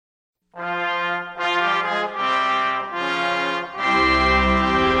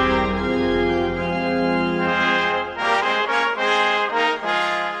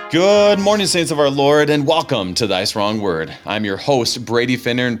Good morning, saints of our Lord, and welcome to Thy Strong Word. I'm your host, Brady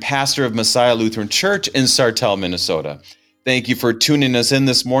Finner, and pastor of Messiah Lutheran Church in Sartell, Minnesota. Thank you for tuning us in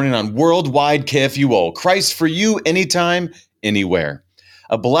this morning on Worldwide KFUO. Christ for you, anytime, anywhere.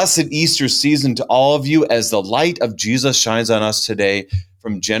 A blessed Easter season to all of you as the light of Jesus shines on us today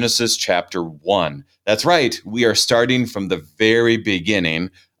from Genesis chapter 1. That's right, we are starting from the very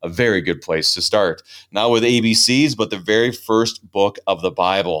beginning. A very good place to start. Not with ABCs, but the very first book of the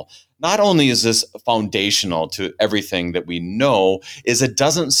Bible. Not only is this foundational to everything that we know, is it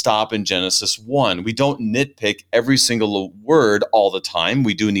doesn't stop in Genesis 1. We don't nitpick every single word all the time.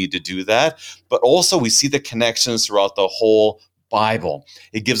 We do need to do that. But also we see the connections throughout the whole Bible.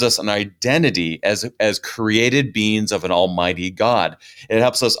 It gives us an identity as created beings of an almighty God. It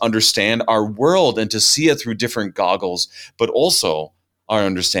helps us understand our world and to see it through different goggles, but also our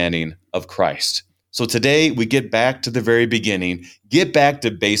understanding of Christ. So today we get back to the very beginning, get back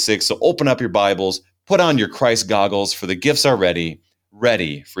to basics. So open up your Bibles, put on your Christ goggles, for the gifts are ready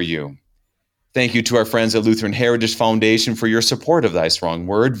for you. Thank you to our friends at Lutheran Heritage Foundation for your support of Thy Strong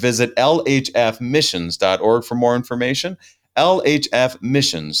Word. Visit lhfmissions.org for more information,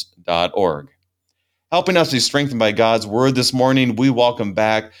 lhfmissions.org. Helping us be strengthened by God's Word this morning, we welcome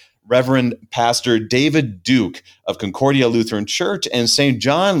back Reverend Pastor David Duke of Concordia Lutheran Church and St.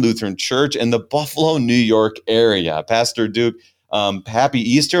 John Lutheran Church in the Buffalo, New York area. Pastor Duke, happy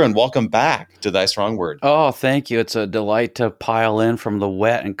Easter and welcome back to Thy Strong Word. Oh, thank you. It's a delight to pile in from the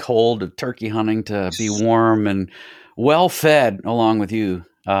wet and cold of turkey hunting to be warm and well fed along with you.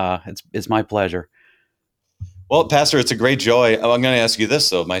 It's my pleasure. Well, Pastor, it's a great joy. I'm going to ask you this,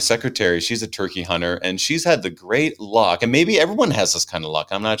 though. My secretary, she's a turkey hunter, and she's had the great luck, and maybe everyone has this kind of luck,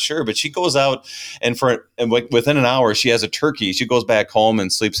 I'm not sure, but she goes out, and within an hour, she has a turkey. She goes back home and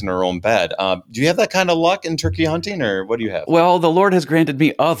sleeps in her own bed. Do you have that kind of luck in turkey hunting, or what do you have? Well, the Lord has granted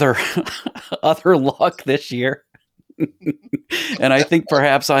me other luck this year. And I think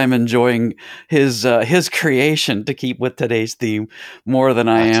perhaps I'm enjoying his creation, to keep with today's theme, more than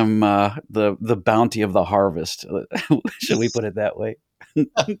I am the bounty of the harvest. Should we put it that way?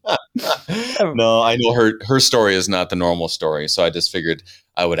 No, I know her story is not the normal story, so I just figured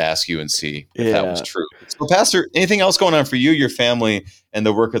I would ask you and see if that was true. So, Pastor, anything else going on for you, your family, and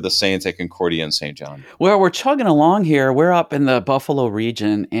the work of the saints at Concordia and St. John? Well, we're chugging along here. We're up in the Buffalo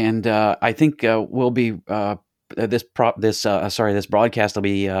region, and I think we'll be. This broadcast will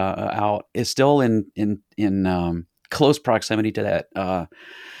be out. Is still in close proximity to that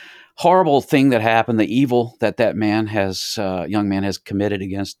horrible thing that happened, the evil that young man has committed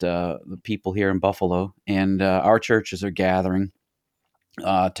against the people here in Buffalo, and our churches are gathering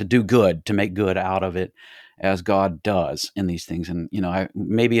to do good, to make good out of it, as God does in these things. And I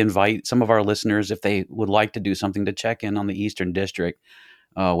maybe invite some of our listeners, if they would like to do something, to check in on the Eastern District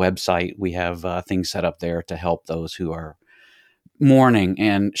website. We have things set up there to help those who are mourning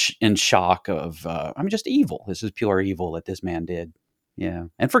and in shock of, just evil. This is pure evil that this man did. Yeah.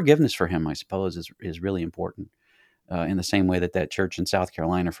 And forgiveness for him, I suppose, is really important, in the same way that church in South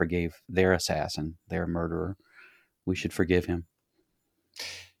Carolina forgave their assassin, their murderer. We should forgive him.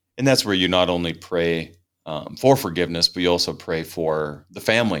 And that's where you not only pray for forgiveness, but you also pray for the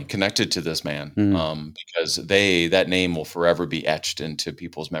family connected to this man, because that name will forever be etched into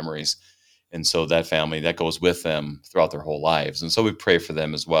people's memories. And so that family, that goes with them throughout their whole lives. And so we pray for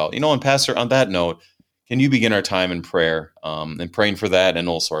them as well. And Pastor, on that note, can you begin our time in prayer, and praying for that, and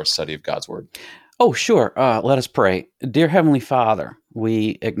also our study of God's Word? Oh, sure. Let us pray. Dear Heavenly Father,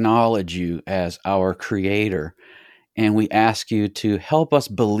 we acknowledge you as our Creator, and we ask you to help us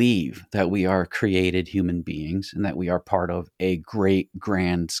believe that we are created human beings and that we are part of a great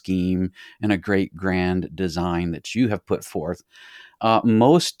grand scheme and a great grand design that you have put forth.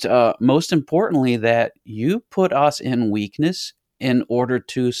 Most importantly, that you put us in weakness in order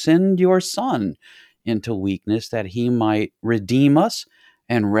to send your Son into weakness, that he might redeem us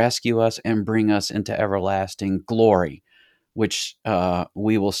and rescue us and bring us into everlasting glory, which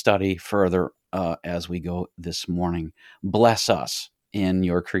we will study further as we go this morning. Bless us in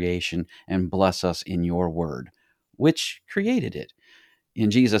your creation and bless us in your word, which created it.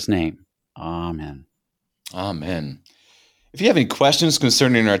 In Jesus' name, amen. Amen. If you have any questions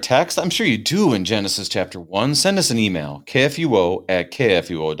concerning our text, I'm sure you do, in Genesis chapter 1, send us an email,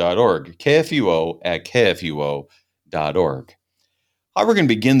 kfuo@kfuo.org, kfuo@kfuo.org. How we're going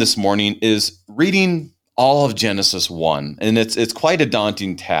to begin this morning is reading all of Genesis 1, and it's quite a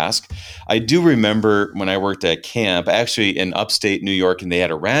daunting task. I do remember when I worked at camp, actually in upstate New York, and they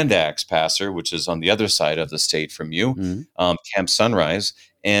had a Randax pastor, which is on the other side of the state from you, Camp Sunrise,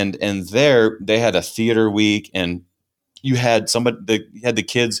 and there they had a theater week, and you had the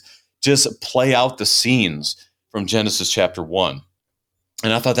kids just play out the scenes from Genesis chapter 1.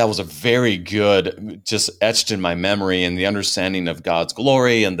 And I thought that was a very good, just etched in my memory, and the understanding of God's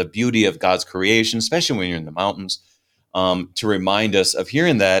glory and the beauty of God's creation, especially when you're in the mountains, to remind us of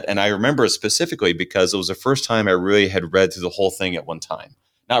hearing that. And I remember it specifically because it was the first time I really had read through the whole thing at one time.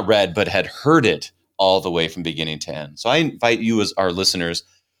 Not read, but had heard it all the way from beginning to end. So I invite you as our listeners,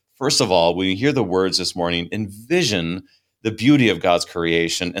 first of all, when you hear the words this morning, envision the beauty of God's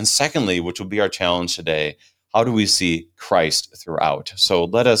creation. And secondly, which will be our challenge today, how do we see Christ throughout? So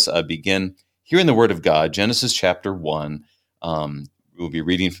let us begin hearing the word of God, Genesis chapter 1. We'll be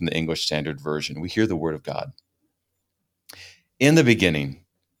reading from the English Standard Version. We hear the word of God. In the beginning,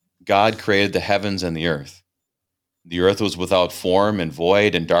 God created the heavens and the earth. The earth was without form and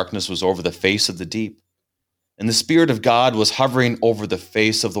void, and darkness was over the face of the deep. And the Spirit of God was hovering over the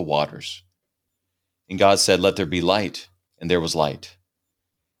face of the waters. And God said, "Let there be light," and there was light.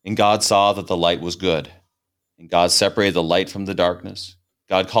 And God saw that the light was good. And God separated the light from the darkness.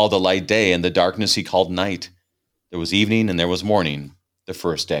 God called the light day, and the darkness he called night. There was evening and there was morning, the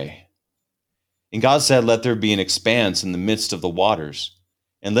first day. And God said, "Let there be an expanse in the midst of the waters,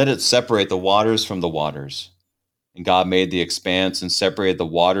 and let it separate the waters from the waters." And God made the expanse and separated the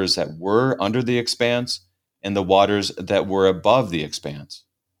waters that were under the expanse and the waters that were above the expanse.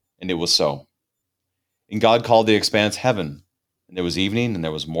 And it was so. And God called the expanse heaven. And there was evening and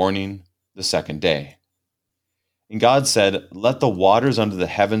there was morning, the second day. And God said, "Let the waters under the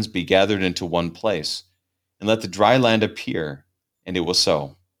heavens be gathered into one place, and let the dry land appear." And it was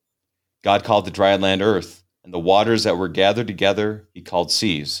so. God called the dry land earth, and the waters that were gathered together he called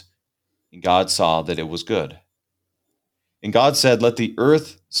seas. And God saw that it was good. And God said, "Let the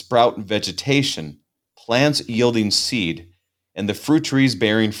earth sprout vegetation, plants yielding seed, and the fruit trees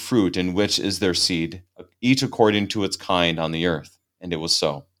bearing fruit in which is their seed, each according to its kind on the earth." And it was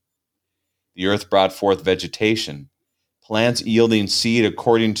so. The earth brought forth vegetation, plants yielding seed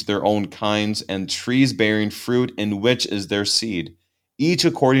according to their own kinds, and trees bearing fruit in which is their seed, each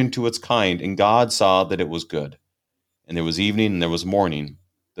according to its kind. And God saw that it was good. And there was evening and there was morning,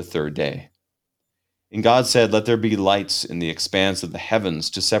 the third day. And God said, "Let there be lights in the expanse of the heavens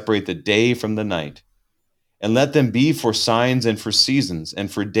to separate the day from the night, and let them be for signs and for seasons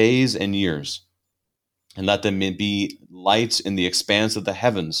and for days and years. And let them be lights in the expanse of the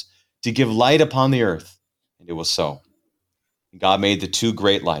heavens to give light upon the earth." And it was so. And God made the two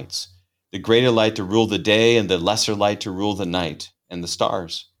great lights, the greater light to rule the day and the lesser light to rule the night, and the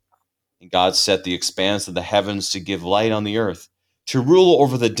stars. And God set the expanse of the heavens to give light on the earth, to rule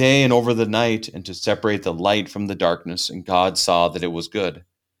over the day and over the night, and to separate the light from the darkness. And God saw that it was good.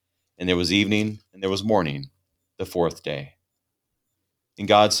 And there was evening and there was morning, the fourth day. And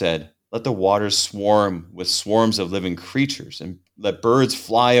God said, "Let the waters swarm with swarms of living creatures, and let birds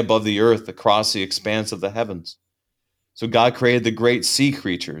fly above the earth across the expanse of the heavens." So God created the great sea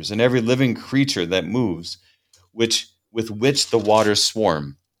creatures and every living creature that moves, with which the waters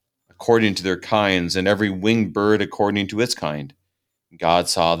swarm, according to their kinds, and every winged bird according to its kind. And God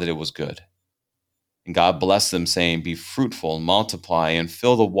saw that it was good. And God blessed them, saying, "Be fruitful and multiply, and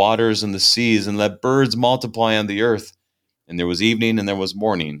fill the waters and the seas, and let birds multiply on the earth." And there was evening and there was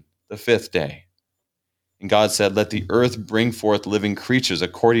morning, the fifth day. And God said, "Let the earth bring forth living creatures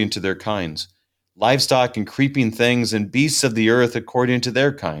according to their kinds, livestock and creeping things, and beasts of the earth according to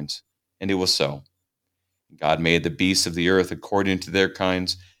their kinds." And it was so. And God made the beasts of the earth according to their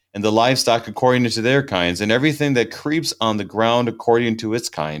kinds, and the livestock according to their kinds, and everything that creeps on the ground according to its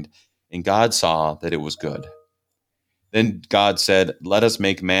kind. And God saw that it was good. Then God said, "Let us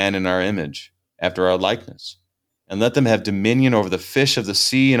make man in our image, after our likeness, and let them have dominion over the fish of the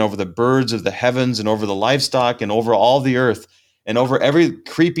sea, and over the birds of the heavens, and over the livestock, and over all the earth, and over every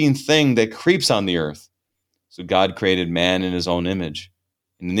creeping thing that creeps on the earth." So God created man in his own image.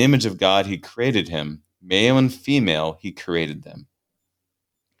 In the image of God he created him, male and female he created them.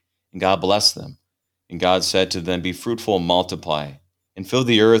 And God blessed them. And God said to them, "Be fruitful and multiply, and fill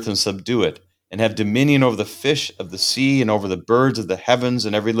the earth and subdue it, and have dominion over the fish of the sea, and over the birds of the heavens,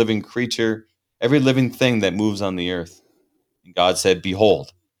 and every living creature, every living thing that moves on the earth." And God said,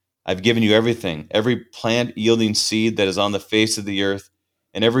 "Behold, I've given you everything, every plant yielding seed that is on the face of the earth,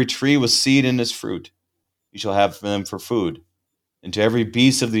 and every tree with seed in its fruit. You shall have them for food. And to every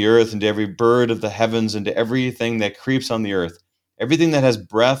beast of the earth, and to every bird of the heavens, and to everything that creeps on the earth, everything that has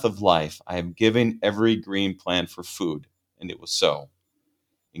breath of life, I have given every green plant for food." And it was so.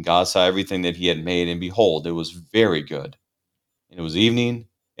 And God saw everything that he had made, and behold, it was very good. And it was evening,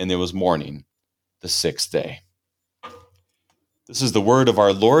 and there was morning, the sixth day. This is the word of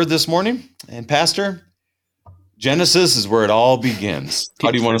our Lord this morning. And Pastor, Genesis is where it all begins. How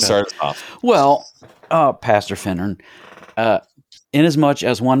do you want to start us off? Well, Pastor Finnern, inasmuch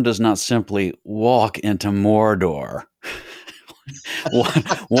as one does not simply walk into Mordor,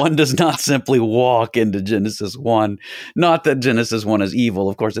 one does not simply walk into Genesis 1. Not that Genesis 1 is evil.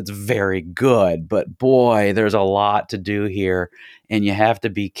 Of course, it's very good. But boy, there's a lot to do here. And you have to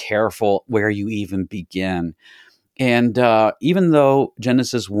be careful where you even begin. And even though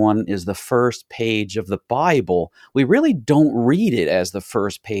Genesis 1 is the first page of the Bible, we really don't read it as the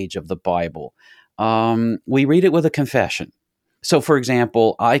first page of the Bible. We read it with a confession. So, for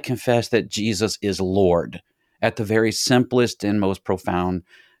example, I confess that Jesus is Lord at the very simplest and most profound,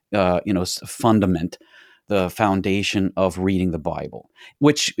 fundament, the foundation of reading the Bible,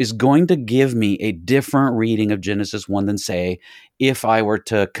 which is going to give me a different reading of Genesis 1 than, say, if I were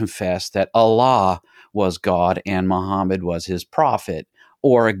to confess that Allah was God and Muhammad was his prophet.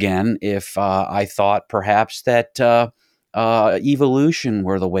 Or again, if I thought perhaps that evolution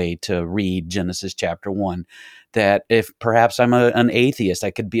were the way to read Genesis chapter 1. That if perhaps I'm an atheist,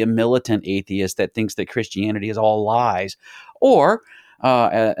 I could be a militant atheist that thinks that Christianity is all lies. Or,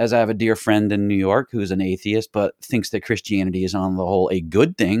 as I have a dear friend in New York who's an atheist, but thinks that Christianity is on the whole a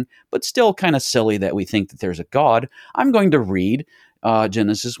good thing, but still kind of silly that we think that there's a God, I'm going to read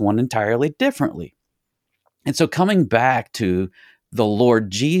Genesis 1 entirely differently. And so coming back to the Lord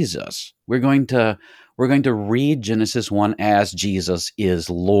Jesus, we're going to read Genesis 1 as Jesus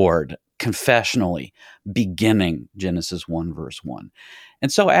is Lord, confessionally, beginning Genesis 1, verse 1.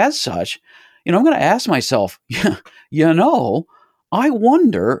 And so as such, I'm going to ask myself, I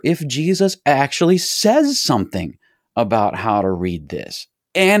wonder if Jesus actually says something about how to read this.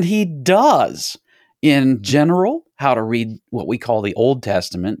 And he does. In general, how to read what we call the Old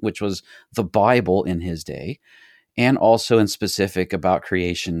Testament, which was the Bible in his day, and also in specific about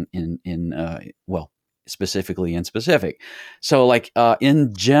creation specifically in specific. So like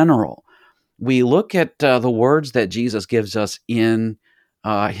in general, we look at the words that Jesus gives us in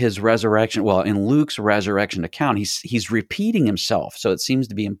his resurrection. Well, in Luke's resurrection account, he's repeating himself. So it seems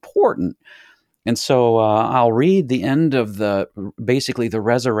to be important. And so I'll read the end of basically the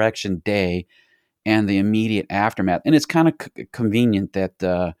resurrection day and the immediate aftermath. And it's kind of convenient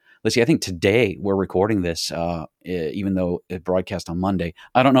that, let's see, I think today we're recording this, even though it broadcast on Monday.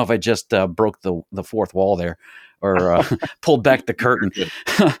 I don't know if I just broke the fourth wall there or pulled back the curtain,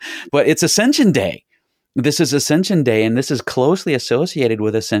 but it's Ascension Day. This is Ascension Day, and this is closely associated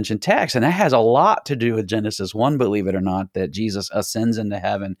with Ascension text. And that has a lot to do with Genesis 1, believe it or not, that Jesus ascends into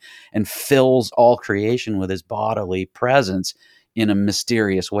heaven and fills all creation with his bodily presence in a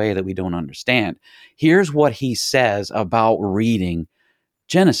mysterious way that we don't understand. Here's what he says about reading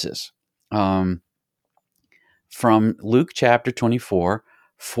Genesis from Luke chapter 24,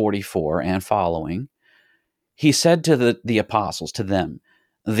 44 and following. He said to the apostles, to them,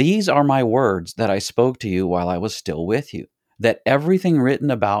 "These are my words that I spoke to you while I was still with you, that everything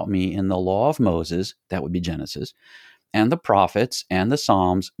written about me in the law of Moses," that would be Genesis, "and the prophets and the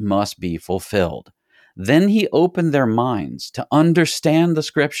Psalms must be fulfilled." Then he opened their minds to understand the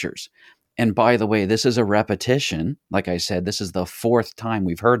scriptures. And by the way, this is a repetition. Like I said, this is the fourth time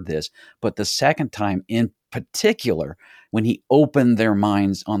we've heard this, but the second time in particular, when he opened their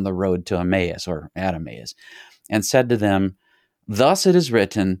minds on the road to Emmaus or at Emmaus, and said to them, "Thus it is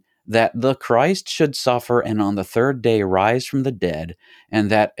written that the Christ should suffer and on the third day rise from the dead, and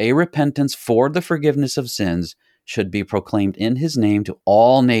that a repentance for the forgiveness of sins should be proclaimed in his name to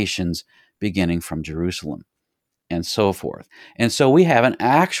all nations, beginning from Jerusalem," and so forth. And so we have an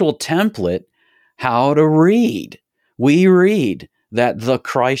actual template how to read. We read that the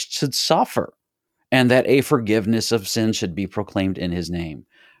Christ should suffer and that a forgiveness of sin should be proclaimed in his name,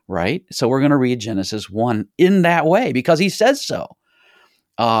 right? So we're going to read Genesis 1 in that way because he says so.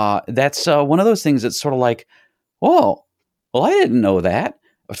 That's one of those things that's sort of like, oh, well, I didn't know that.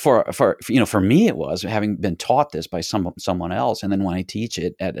 For me, it was having been taught this by someone else, and then when I teach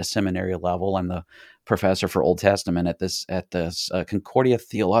it at a seminary level, I'm the professor for Old Testament at this Concordia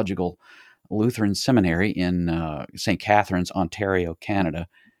Theological Lutheran Seminary in St. Catharines, Ontario, Canada.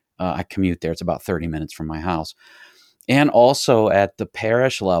 I commute there; it's about 30 minutes from my house. And also at the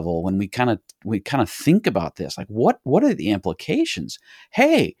parish level, when we kind of think about this, like what are the implications?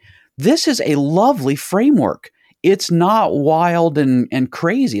 Hey, this is a lovely framework. It's not wild and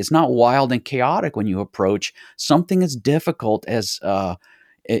crazy. It's not wild and chaotic when you approach something as difficult as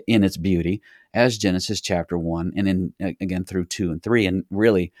in its beauty as Genesis chapter 1 and again through 2 and 3, and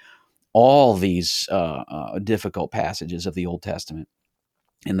really all these difficult passages of the Old Testament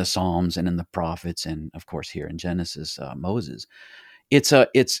in the Psalms and in the prophets, and of course here in Genesis, Moses. It's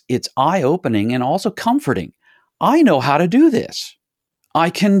eye-opening and also comforting. I know how to do this. I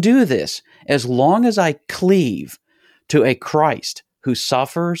can do this as long as I cleave to a Christ who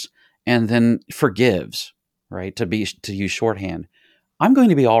suffers and then forgives, right? To use shorthand, I'm going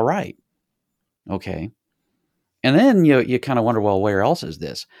to be all right. Okay. And then you kind of wonder, well, where else is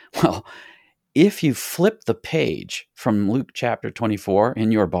this? Well, if you flip the page from Luke chapter 24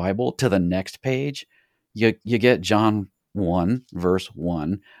 in your Bible to the next page, you get John 1, verse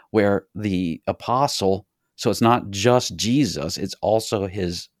 1, where the apostle, so it's not just Jesus, it's also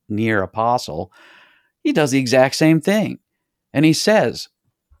his near apostle, he does the exact same thing. And he says,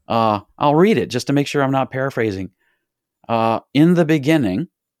 I'll read it just to make sure I'm not paraphrasing. In the beginning,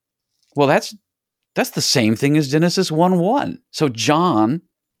 well, that's the same thing as Genesis 1:1. So John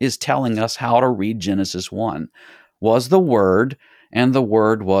is telling us how to read Genesis 1. Was the Word, and the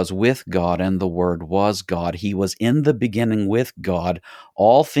Word was with God, and the Word was God. He was in the beginning with God.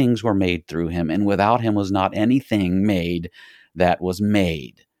 All things were made through him, and without him was not anything made that was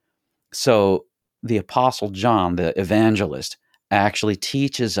made. So the Apostle John, the evangelist, actually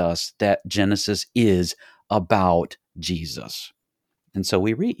teaches us that Genesis is about Jesus. And so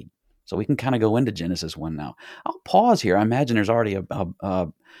we read. So we can kind of go into Genesis 1 now. I'll pause here. I imagine there's already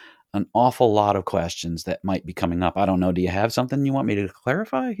an awful lot of questions that might be coming up. I don't know. Do you have something you want me to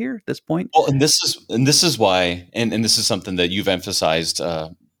clarify here at this point? Well, and this is why, and this is something that you've emphasized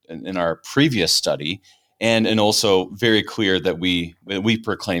in our previous study, and also very clear that we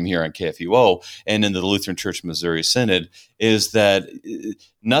proclaim here on KFUO and in the Lutheran Church Missouri Synod, is that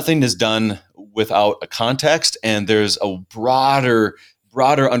nothing is done without a context, and there's a broader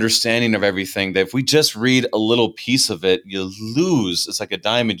understanding of everything, that if we just read a little piece of it, you lose, it's like a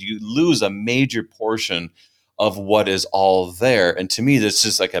diamond, you lose a major portion of what is all there. And to me, this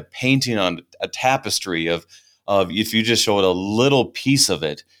is like a painting on a tapestry of if you just showed a little piece of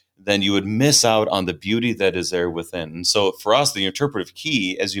it, then you would miss out on the beauty that is there within. And so for us, the interpretive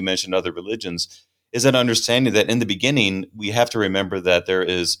key, as you mentioned, other religions, is that understanding that in the beginning, we have to remember that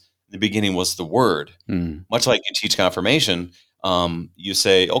the beginning was the Word. Much like you teach confirmation, you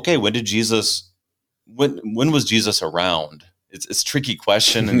say, okay, when was Jesus around? It's a tricky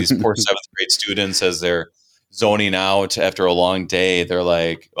question. And these poor seventh grade students, as they're zoning out after a long day, they're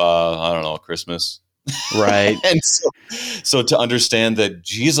like, I don't know, Christmas. Right. And so to understand that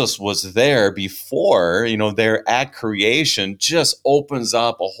Jesus was there before, there at creation, just opens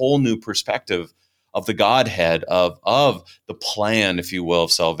up a whole new perspective of the Godhead, of the plan, if you will,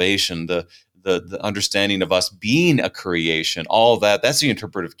 of salvation, the understanding of us being a creation, all of that. That's the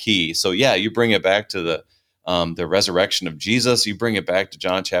interpretive key. So yeah, you bring it back to the resurrection of Jesus. You bring it back to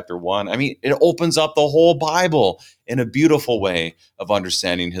John chapter 1. I mean, it opens up the whole Bible in a beautiful way of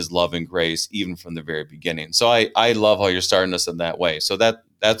understanding his love and grace, even from the very beginning. So I love how you're starting us in that way. So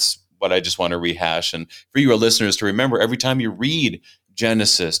that's what I just want to rehash. And for you, our listeners, to remember every time you read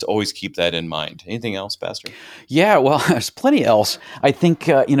Genesis, to always keep that in mind. Anything else, Pastor? Yeah, well, there's plenty else. I think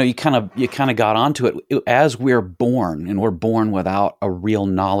you kind of got onto it as we're born, and we're born without a real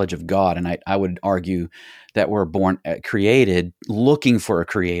knowledge of God. And I would argue that we're born created looking for a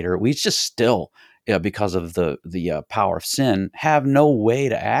creator. We just still, because of the power of sin, have no way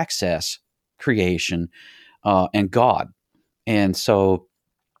to access creation and God, and so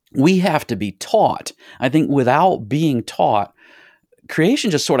we have to be taught. I think without being taught,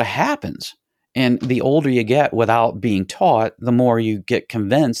 creation just sort of happens. And the older you get without being taught, the more you get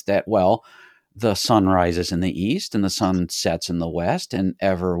convinced that, well, the sun rises in the east and the sun sets in the west, and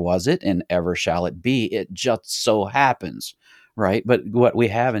ever was it and ever shall it be. It just so happens, right? But what we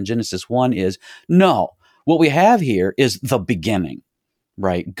have in Genesis 1 is, no, what we have here is the beginning,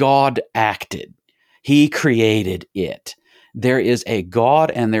 right? God acted. He created it. There is a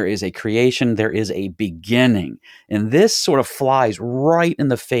God and there is a creation. There is a beginning. And this sort of flies right in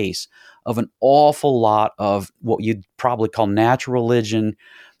the face of an awful lot of what you'd probably call natural religion,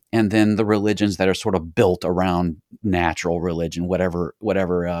 and then the religions that are sort of built around natural religion, whatever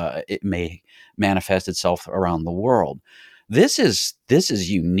it may manifest itself around the world. This is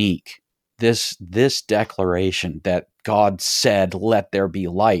unique. This declaration that God said, "Let there be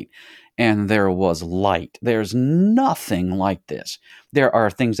light," and there was light. There's nothing like this. There are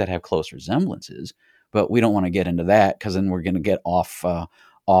things that have close resemblances, but we don't want to get into that, because then we're going to get off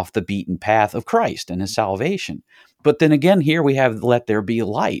the beaten path of Christ and his salvation. But then again, here we have "let there be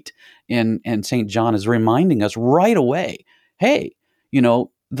light," and St. John is reminding us right away, hey,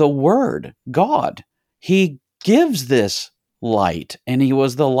 the Word, God, he gives this light, and he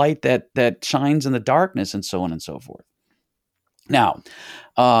was the light that shines in the darkness, and so on and so forth. Now,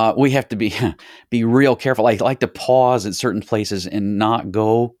 we have to be real careful. I like to pause at certain places and not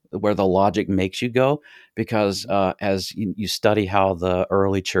go where the logic makes you go, because as you study how the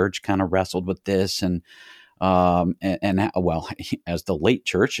early church kind of wrestled with this, well, as the late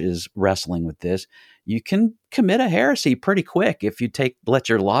church is wrestling with this, you can commit a heresy pretty quick if you let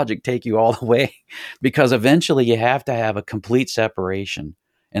your logic take you all the way, because eventually you have to have a complete separation.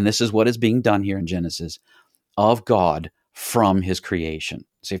 And this is what is being done here in Genesis, of God from his creation.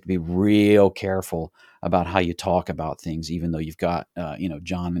 So you have to be real careful about how you talk about things, even though you've got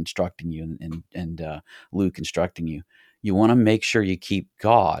John instructing you and Luke instructing you. You want to make sure you keep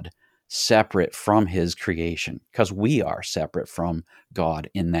God separate from his creation, because we are separate from God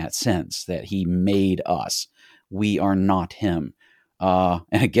in that sense that he made us. We are not him. And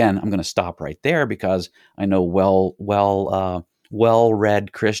again, I'm going to stop right there, because I know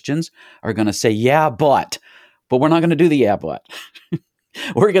well-read Christians are going to say, yeah, but we're not going to do the yeah, but.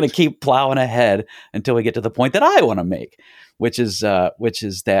 We're going to keep plowing ahead until we get to the point that I want to make, which is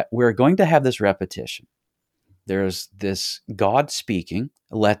that we're going to have this repetition. There's this God speaking,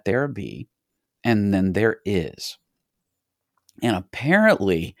 let there be, and then there is. And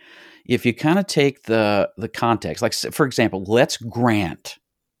apparently, if you kind of take the context, like, for example, let's grant,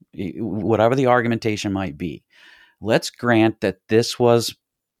 whatever the argumentation might be, let's grant that this was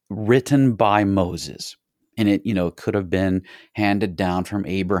written by Moses, and it could have been handed down from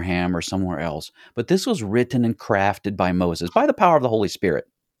Abraham or somewhere else, but this was written and crafted by Moses by the power of the Holy Spirit.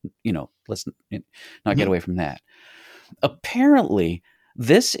 Let's not get away from that. Apparently,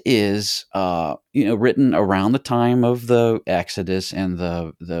 this is written around the time of the Exodus and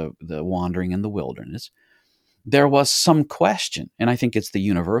the wandering in the wilderness. There was some question, and I think it's the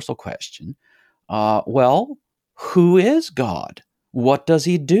universal question. Well, who is God? What does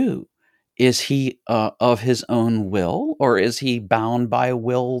he do? Is he of his own will, or is he bound by the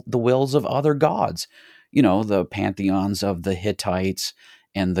wills of other gods? The pantheons of the Hittites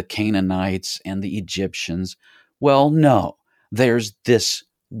and the Canaanites and the Egyptians. Well, no, there's this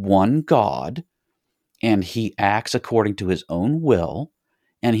one God, and he acts according to his own will,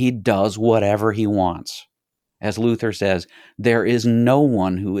 and he does whatever he wants. As Luther says, there is no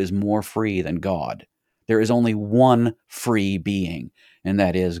one who is more free than God. There is only one free being, and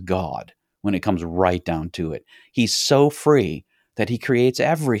that is God, when it comes right down to it. He's so free that he creates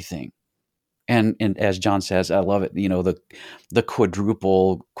everything. And as John says, I love it, the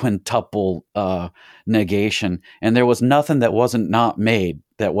quadruple, quintuple negation. And there was nothing that wasn't not made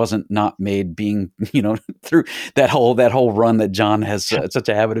being, through that whole run that John has such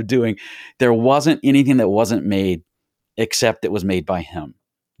a habit of doing. There wasn't anything that wasn't made except it was made by him.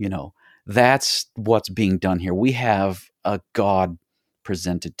 That's what's being done here. We have a God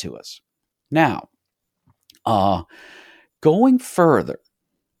presented to us. Now, going further,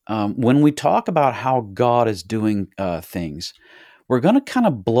 when we talk about how God is doing things, we're going to kind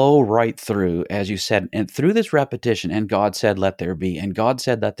of blow right through, as you said, and through this repetition, and God said, let there be, and God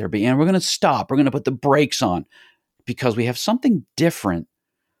said, let there be, and we're going to stop. We're going to put the brakes on, because we have something different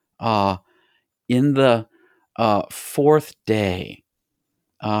in the fourth day.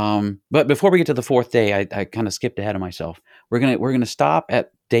 But before we get to the fourth day, I kind of skipped ahead of myself. We're gonna stop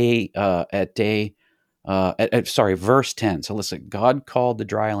at verse 10. So listen, God called the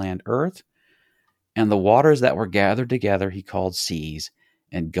dry land earth, and the waters that were gathered together he called seas,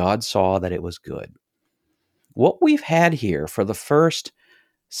 and God saw that it was good. What we've had here for the first,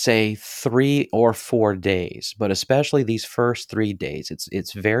 say, 3 or 4 days, but especially these first 3 days,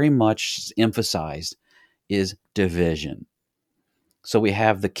 it's very much emphasized, is division. So we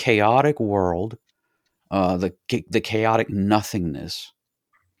have the chaotic world, the chaotic nothingness,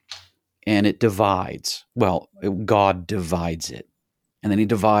 and it divides. Well, God divides it, and then he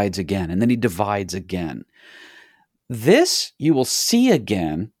divides again, and then he divides again. This you will see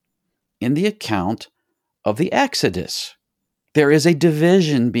again in the account of the Exodus. There is a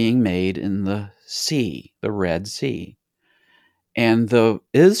division being made in the sea, the Red Sea, and the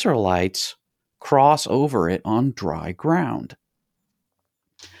Israelites cross over it on dry ground.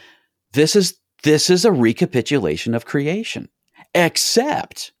 This is a recapitulation of creation,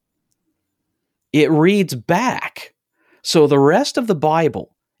 except it reads back. So the rest of the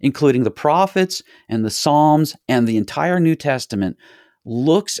Bible, including the prophets and the Psalms and the entire New Testament,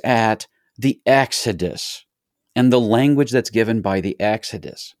 looks at the Exodus and the language that's given by the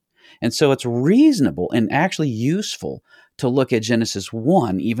Exodus. And so it's reasonable and actually useful to look at Genesis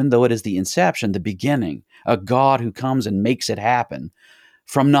 1, even though it is the inception, the beginning, a God who comes and makes it happen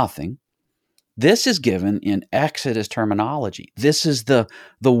from nothing. This is given in Exodus terminology. This is the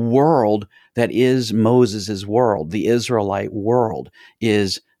world that is Moses' world, the Israelite world,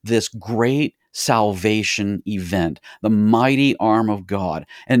 is this great salvation event, the mighty arm of God.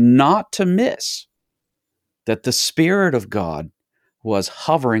 And not to miss that the Spirit of God was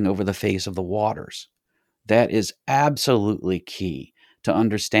hovering over the face of the waters. That is absolutely key to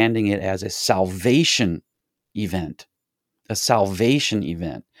understanding it as a salvation event, in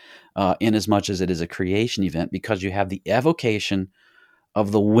as much as it is a creation event, because you have the evocation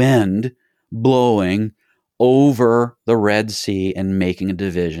of the wind blowing over the Red Sea and making a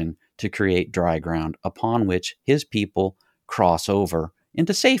division to create dry ground upon which his people cross over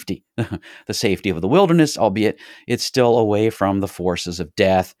into safety. The safety of the wilderness, albeit it's still away from the forces of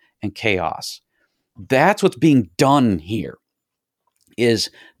death and chaos. That's what's being done here, is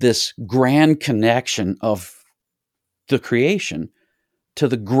this grand connection of the creation to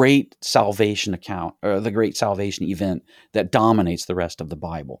the great salvation account, or the great salvation event that dominates the rest of the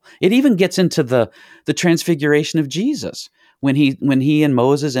Bible. It even gets into the transfiguration of Jesus, when he and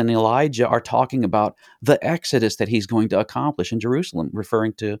Moses and Elijah are talking about the exodus that he's going to accomplish in Jerusalem,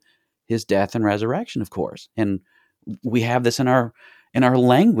 referring to his death and resurrection, of course. And we have this in our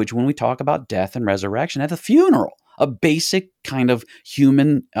language when we talk about death and resurrection at the funeral, a basic kind of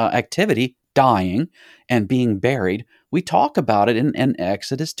human activity, dying and being buried. We talk about it in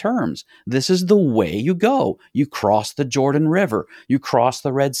Exodus terms. This is the way you go. You cross the Jordan River, you cross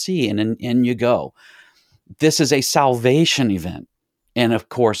the Red Sea, and in you go. This is a salvation event. And of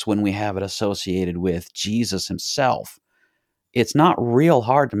course, when we have it associated with Jesus himself, it's not real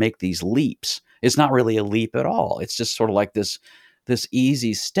hard to make these leaps. It's not really a leap at all. It's just sort of like this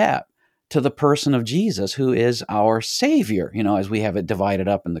easy step to the person of Jesus, who is our Savior. You know, as we have it divided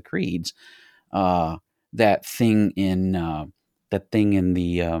up in the creeds, that thing in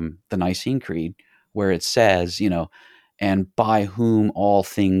the Nicene Creed, where it says, you know, and by whom all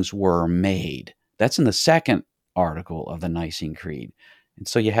things were made. That's in the second article of the Nicene Creed. And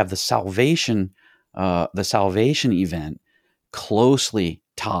so you have the salvation event closely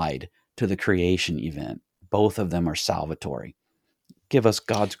tied to the creation event. Both of them are salvatory. Give us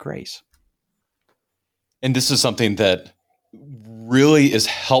God's grace. And this is something that really is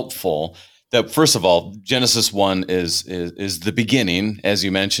helpful. That, first of all, Genesis 1 is the beginning, as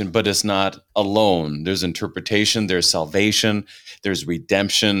you mentioned, but it's not alone. There's interpretation, there's salvation, there's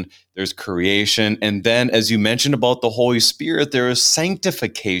redemption, there's creation. And then, as you mentioned about the Holy Spirit, there is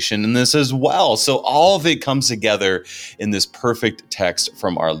sanctification in this as well. So all of it comes together in this perfect text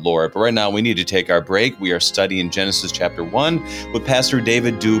from our Lord. But right now, we need to take our break. We are studying Genesis chapter 1 with Pastor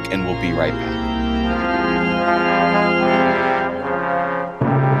David Duke, and we'll be right back.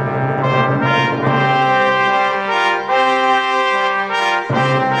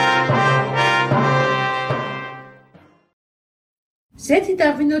 ზეთი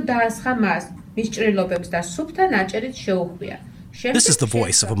და ღვინო დაასხა მას, მის ჭრილობებს და სუფთა ნაჭერით შეუხვია. This is the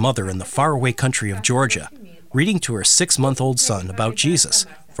voice of a mother in the faraway country of Georgia, reading to her 6-month-old son about Jesus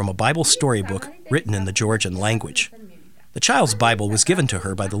from a Bible storybook written in the Georgian language. The child's Bible was given to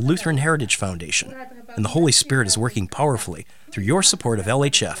her by the Lutheran Heritage Foundation, and the Holy Spirit is working powerfully through your support of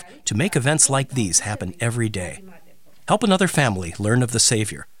LHF to make events like these happen every day. Help another family learn of the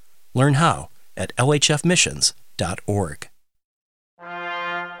Savior. Learn how at lhfmissions.org.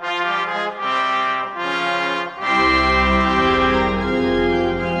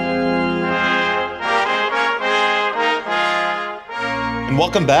 And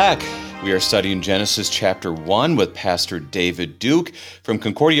welcome back. We are studying Genesis chapter 1 with Pastor David Duke from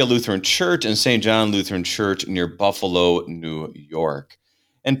Concordia Lutheran Church and St. John Lutheran Church near Buffalo, New York.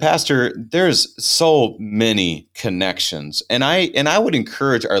 And Pastor, there's so many connections. And I would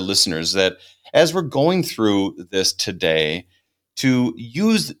encourage our listeners that as we're going through this today, to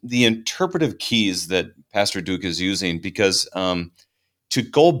use the interpretive keys that Pastor Duke is using, because to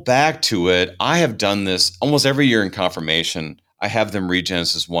go back to it, I have done this almost every year in confirmation. I have them read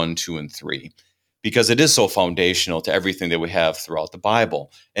Genesis 1, 2, and 3, because it is so foundational to everything that we have throughout the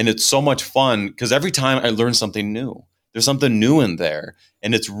Bible. And it's so much fun because every time I learn something new, there's something new in there.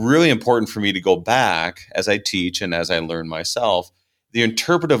 And it's really important for me to go back as I teach and as I learn myself, the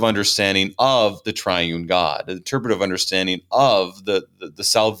interpretive understanding of the triune God, the interpretive understanding of the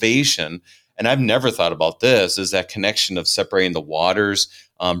salvation. And I've never thought about this, is that connection of separating the waters,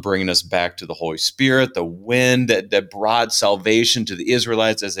 bringing us back to the Holy Spirit, the wind that brought salvation to the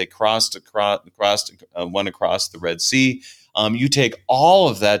Israelites as they went across the Red Sea. You take all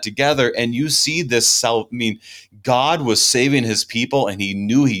of that together and you see this God was saving his people, and he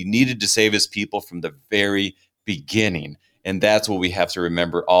knew he needed to save his people from the very beginning. And that's what we have to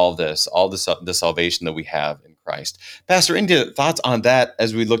remember, the salvation that we have in Christ. Pastor, any thoughts on that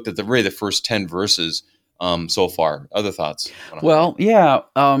as we looked at the first 10 verses so far? Other thoughts? Well, yeah,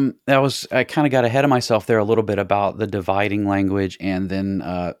 I kind of got ahead of myself there a little bit about the dividing language and then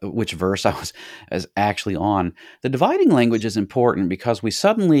which verse I was actually on. The dividing language is important because we're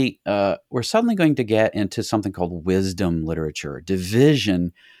suddenly going to get into something called wisdom literature,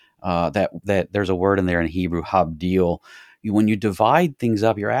 division. That there's a word in there in Hebrew, habdil. When you divide things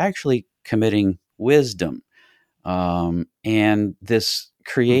up, you're actually committing wisdom, and this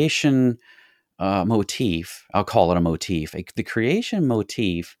creation. Motif, I'll call it a motif. The creation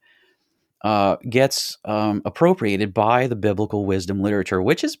motif gets appropriated by the biblical wisdom literature,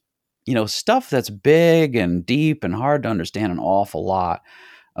 which is, stuff that's big and deep and hard to understand an awful lot.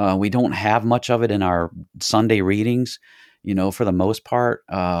 We don't have much of it in our Sunday readings, for the most part.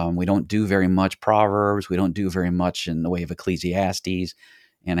 We don't do very much Proverbs. We don't do very much in the way of Ecclesiastes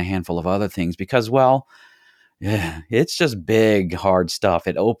and a handful of other things because, well, yeah, it's just big, hard stuff.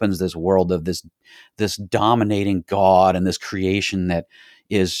 It opens this world of this dominating God and this creation that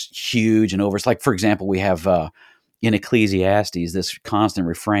is huge and over. It's like, for example, we have in Ecclesiastes this constant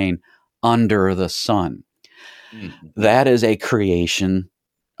refrain, "under the sun." Mm-hmm. That is a creation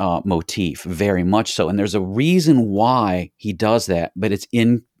motif, very much so. And there's a reason why he does that, but it's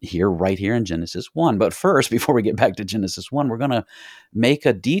right here in Genesis 1. But first, before we get back to Genesis 1, we're going to make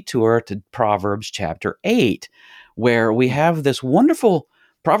a detour to Proverbs chapter 8, where we have this wonderful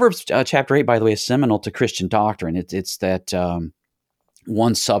Proverbs chapter 8, by the way, is seminal to Christian doctrine. It's that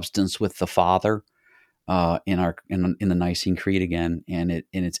one substance with the Father in the Nicene Creed again, and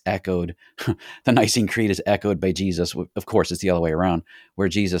it's echoed. The Nicene Creed is echoed by Jesus. Of course, it's the other way around, where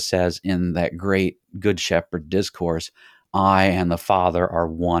Jesus says in that great Good Shepherd discourse, "I and the Father are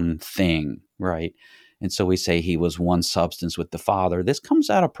one thing," right? And so we say he was one substance with the Father. This comes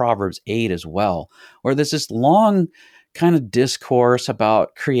out of Proverbs 8 as well, where there's this long kind of discourse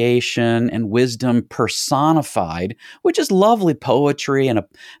about creation and wisdom personified, which is lovely poetry and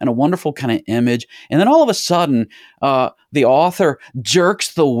a wonderful kind of image. And then all of a sudden, the author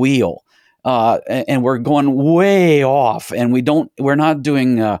jerks the wheel. And we're going way off, and we're not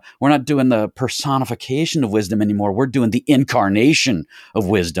doing the personification of wisdom anymore. We're doing the incarnation of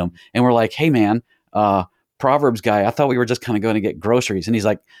wisdom. And we're like, hey man, Proverbs guy, I thought we were just kind of going to get groceries. And he's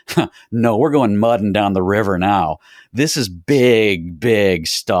like, no, we're going mudding down the river now. This is big, big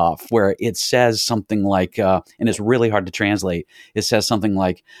stuff, where it says something like, and it's really hard to translate. It says something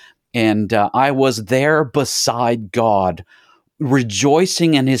like, and I was there beside God,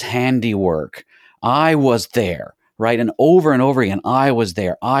 rejoicing in his handiwork. I was there, right? And over again, I was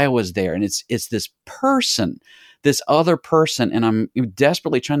there. And it's this person, this other person, and I'm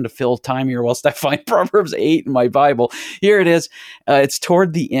desperately trying to fill time here whilst I find Proverbs 8 in my Bible. Here it is. It's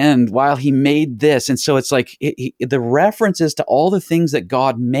toward the end, while he made this. And so it's like the references to all the things that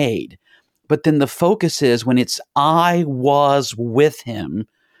God made. But then the focus is when it's I was with him,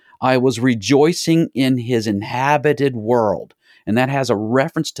 I was rejoicing in his inhabited world. And that has a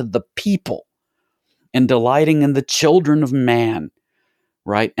reference to the people and delighting in the children of man.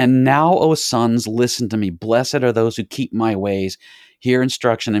 Right? And now, O sons, listen to me. Blessed are those who keep my ways, hear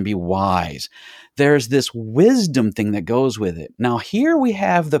instruction, and be wise. There's this wisdom thing that goes with it. Now, here we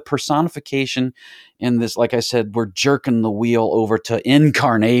have the personification in this, like I said, we're jerking the wheel over to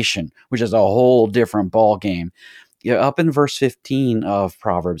incarnation, which is a whole different ball game. Up in verse 15 of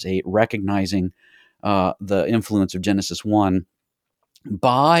Proverbs 8, recognizing the influence of Genesis 1,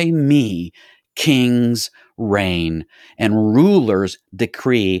 by me, kings reign, and rulers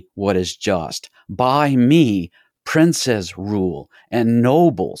decree what is just. By me, princes rule, and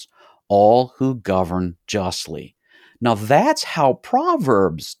nobles, all who govern justly. Now that's how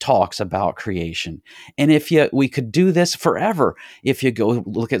Proverbs talks about creation. And we could do this forever. If you go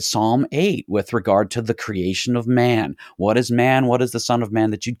look at Psalm 8 with regard to the creation of man. What is man? What is the Son of Man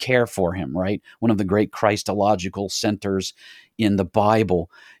that you'd care for him, right? One of the great Christological centers in the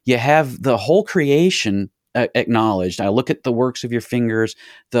Bible. You have the whole creation acknowledged. I look at the works of your fingers,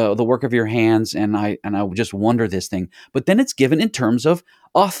 the work of your hands, and I just wonder this thing. But then it's given in terms of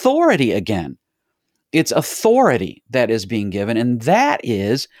authority again. It's authority that is being given, and that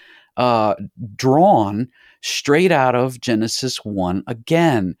is drawn straight out of Genesis 1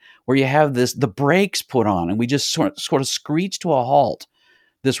 again, where you have the brakes put on, and we just sort of screech to a halt.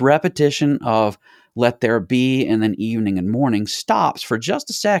 This repetition of let there be, and then evening and morning stops for just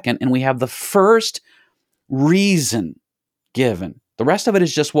a second, and we have the first reason given. The rest of it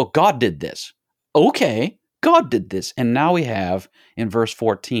is just, well, God did this. Okay, God did this. And now we have, in verse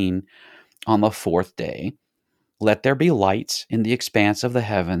 14, on the fourth day, let there be lights in the expanse of the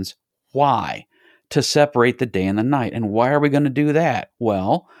heavens. Why? to separate the day and the night. And why are we going to do that?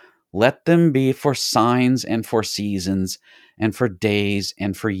 Well, let them be for signs and for seasons and for days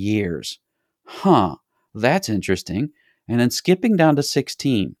and for years. That's interesting. And then skipping down to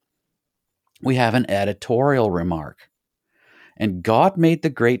 16, we have an editorial remark. And God made the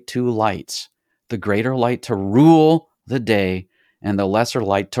great two lights, the greater light to rule the day and the lesser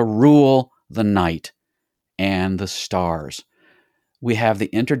light to rule the night and the stars. We have the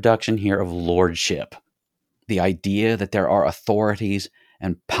introduction here of lordship, the idea that there are authorities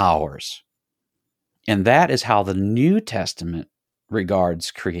and powers. And that is how the New Testament regards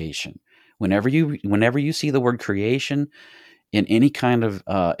creation. Whenever you see the word creation in any kind of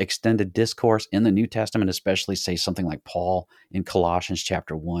extended discourse in the New Testament, especially say something like Paul in Colossians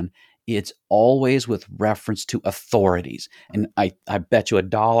chapter 1, it's always with reference to authorities. And I bet you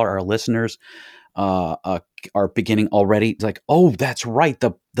 $1 our listeners are beginning already like, oh, that's right,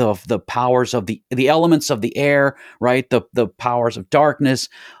 the powers of the elements of the air, right? The powers of darkness,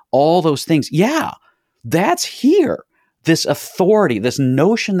 all those things. Yeah, that's here. This authority, this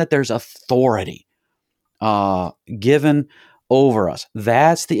notion that there's authority given over us.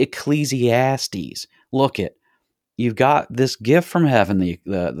 That's the Ecclesiastes. Look it. You've got this gift from heaven,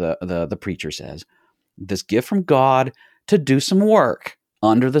 the preacher says, this gift from God to do some work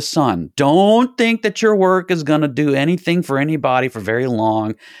under the sun. Don't think that your work is going to do anything for anybody for very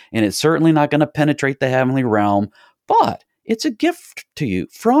long, and it's certainly not going to penetrate the heavenly realm, but it's a gift to you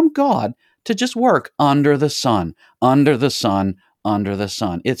from God to just work under the sun, under the sun, under the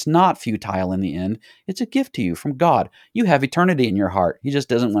sun. It's not futile in the end. It's a gift to you from God. You have eternity in your heart. He just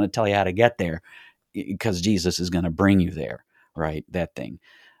doesn't want to tell you how to get there because Jesus is going to bring you there, right? That thing.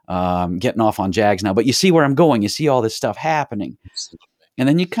 Getting off on Jags now, but you see where I'm going. You see all this stuff happening. And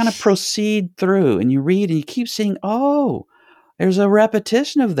then you kind of proceed through and you read and you keep seeing, oh, there's a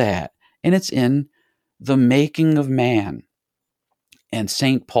repetition of that. And it's in the making of man. And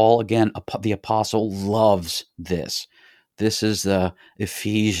St. Paul, again, the apostle, loves this. This is the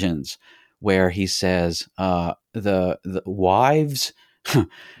Ephesians, where he says, the wives,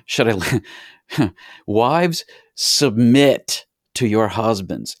 wives, submit to your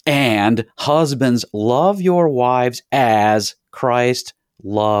husbands, and husbands, love your wives as Christ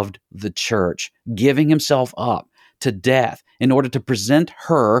loved the church, giving himself up to death in order to present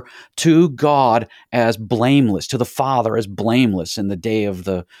her to God as blameless, to the Father as blameless in the day of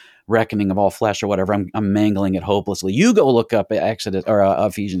the reckoning of all flesh or whatever. I'm mangling it hopelessly. You go look up Exodus or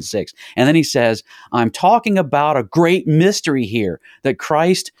Ephesians 6. And then he says, I'm talking about a great mystery here, that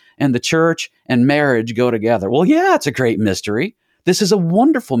Christ and the church and marriage go together. Well, yeah, it's a great mystery. This is a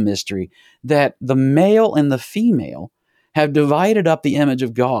wonderful mystery that the male and the female have divided up the image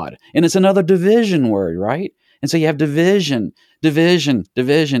of God. And it's another division word, right? And so you have division,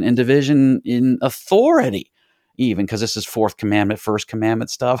 and division in authority, even, because this is fourth commandment, first commandment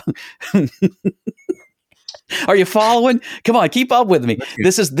stuff. Are you following? Come on, keep up with me.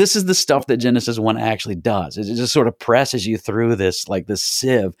 This is the stuff that Genesis 1 actually does. It just sort of presses you through this, like this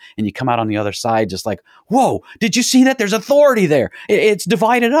sieve, and you come out on the other side just like, whoa, did you see that? There's authority there. It's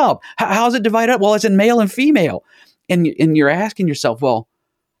divided up. How's it divided up? Well, it's in male and female. And you're asking yourself, well,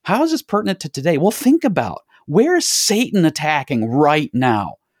 how is this pertinent to today? Well, think about, where is Satan attacking right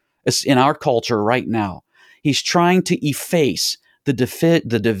now? In our culture right now. He's trying to efface the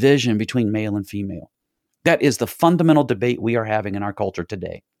division between male and female. That is the fundamental debate we are having in our culture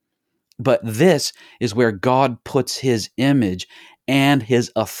today. But this is where God puts his image and his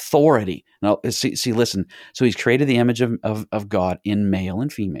authority. Now, see, listen. So he's created the image of God in male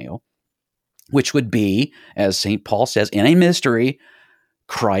and female, which would be, as St. Paul says, in a mystery,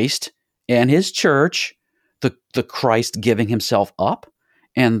 Christ and his church, the Christ giving himself up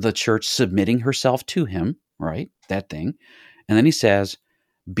and the church submitting herself to him, right? That thing. And then he says,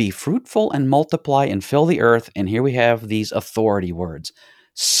 be fruitful and multiply and fill the earth. And here we have these authority words.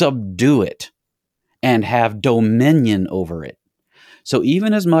 Subdue it and have dominion over it. So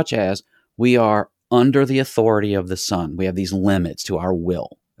even as much as we are under the authority of the Son, we have these limits to our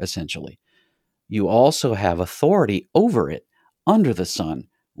will, essentially. You also have authority over it under the Son.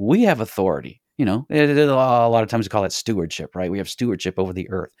 We have authority. You know, a lot of times we call it stewardship, right? We have stewardship over the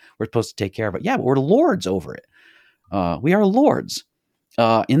earth. We're supposed to take care of it. Yeah, but we're lords over it. We are lords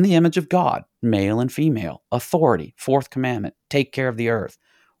in the image of God, male and female, authority, fourth commandment, take care of the earth.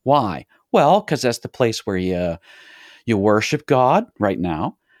 Why? Well, because that's the place where you worship God right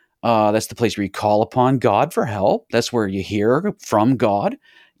now. That's the place where you call upon God for help. That's where you hear from God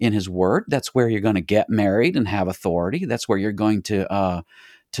in his word. That's where you're going to get married and have authority. That's where you're going to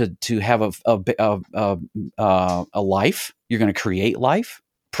have a life. You're going to create life,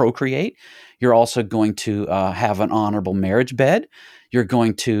 procreate. You're also going to have an honorable marriage bed. You're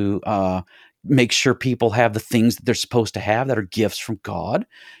going to make sure people have the things that they're supposed to have that are gifts from God.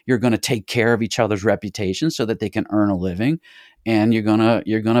 You're going to take care of each other's reputations so that they can earn a living, and you're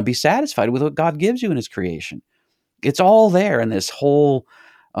gonna be satisfied with what God gives you in His creation. It's all there in this whole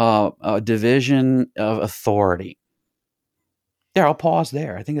division of authority. There, I'll pause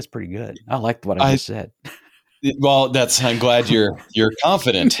there. I think it's pretty good. I liked what I just said. Well, I'm glad you're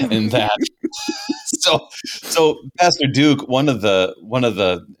confident in that. So Pastor Duke, one of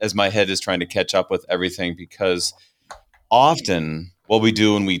the as my head is trying to catch up with everything, because often what we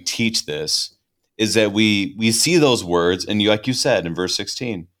do when we teach this is that we see those words, and like you said in verse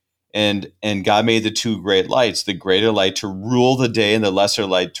 16, and God made the two great lights, the greater light to rule the day and the lesser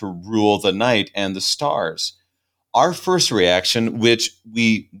light to rule the night and the stars. Our first reaction, which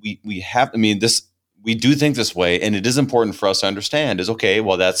we have, we do think this way, and it is important for us to understand, is okay,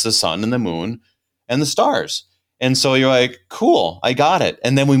 well, that's the sun and the moon and the stars. And so you're like, cool, I got it.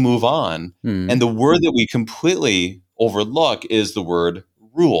 And then we move on. And the word that we completely overlook is the word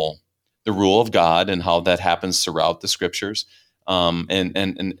rule, the rule of God, and how that happens throughout the scriptures, and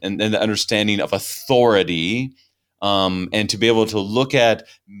the understanding of authority, and to be able to look at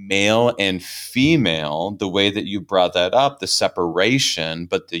male and female, the way that you brought that up, the separation,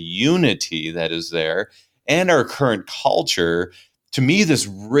 but the unity that is there, and our current culture. To me, this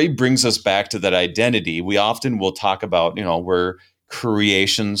really brings us back to that identity. We often will talk about, we're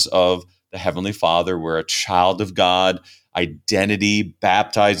creations of the Heavenly Father. We're a child of God, identity,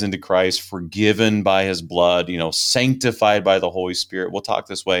 baptized into Christ, forgiven by His blood, sanctified by the Holy Spirit. We'll talk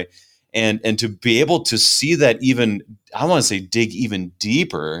this way. And to be able to see that even, I want to say dig even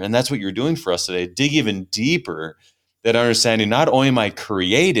deeper, and that's what you're doing for us today, dig even deeper, that understanding not only am I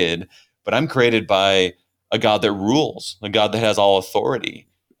created, but I'm created by a God that rules, a God that has all authority,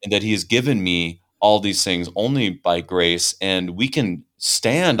 and that He has given me all these things only by grace. And we can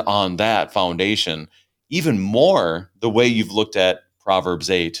stand on that foundation even more, the way you've looked at Proverbs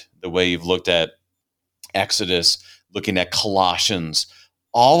 8, the way you've looked at Exodus, looking at Colossians,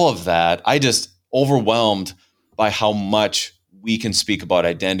 all of that. I just overwhelmed by how much we can speak about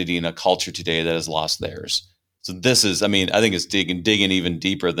identity in a culture today that has lost theirs. So this is, I think it's digging even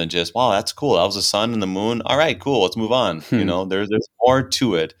deeper than just, wow, that's cool. That was the sun and the moon. All right, cool. Let's move on. There's more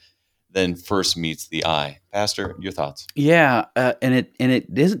to it than first meets the eye. Pastor, your thoughts? Yeah, and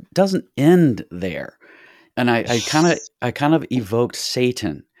it doesn't end there. And I kind of evoked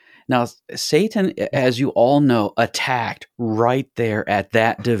Satan. Now, Satan, as you all know, attacked right there at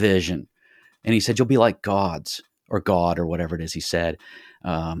that division, and he said, "You'll be like gods, or God, or whatever it is." He said,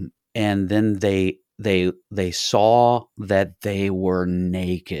 and then they saw that they were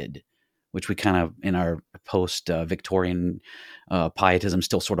naked, which we kind of, in our post-Victorian pietism,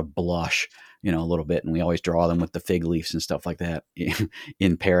 still sort of blush, a little bit, and we always draw them with the fig leaves and stuff like that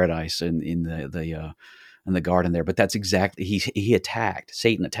in paradise and in the garden there. But that's exactly,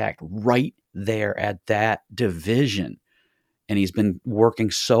 Satan attacked right there at that division, and he's been working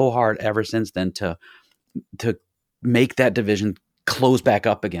so hard ever since then to make that division close back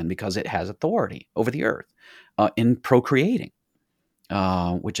up again, because it has authority over the earth in procreating,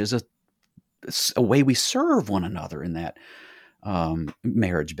 which is a way we serve one another in that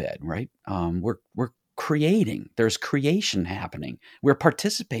marriage bed, right? We're creating. There's creation happening. We're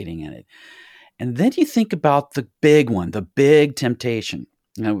participating in it. And then you think about the big one, the big temptation.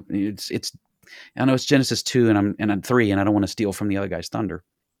 It's I know it's Genesis 2 and I'm 3, and I don't want to steal from the other guy's thunder.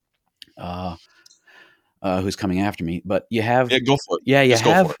 Who's coming after me? But you have go for it. Yeah, you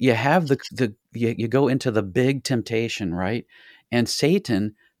have you go into the big temptation, right? And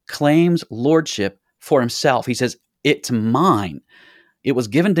Satan claims lordship for himself. He says, "It's mine. It was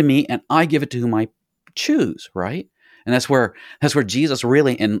given to me, and I give it to whom I choose." Right? And that's where Jesus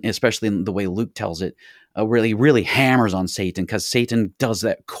really, and especially in the way Luke tells it, really hammers on Satan, because Satan does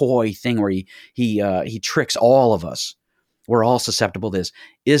that coy thing where he tricks all of us. We're all susceptible to this.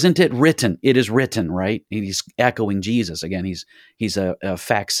 Isn't it written? It is written, right? He's echoing Jesus again. He's a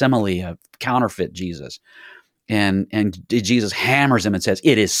facsimile, a counterfeit Jesus, and Jesus hammers him and says,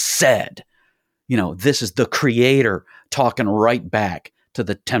 "It is said." This is the Creator talking right back to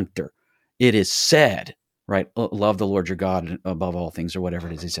the tempter. It is said, right? Love the Lord your God above all things, or whatever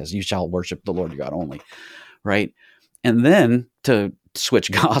it is. He says, "You shall worship the Lord your God only," right? And then to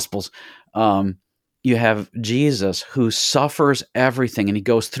switch gospels, you have Jesus, who suffers everything, and he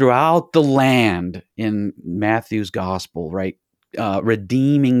goes throughout the land in Matthew's gospel, right?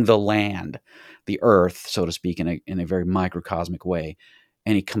 Redeeming the land, the earth, so to speak, in a very microcosmic way.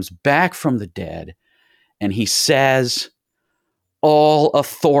 And he comes back from the dead, and he says, All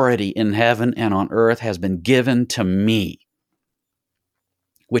authority in heaven and on earth has been given to me,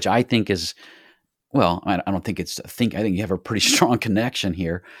 which I think is, well, I don't think it's, I think you have a pretty strong connection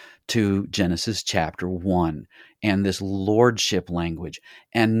here to Genesis chapter 1 and this lordship language.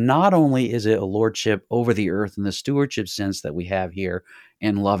 And not only is it a lordship over the earth in the stewardship sense that we have here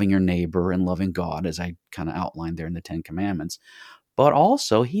in loving your neighbor and loving God, as I kind of outlined there in the Ten Commandments, but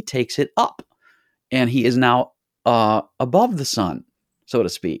also he takes it up and he is now above the sun, so to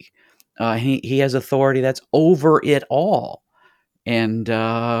speak. He has authority that's over it all. And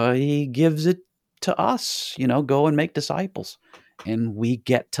he gives it to us, go and make disciples. And we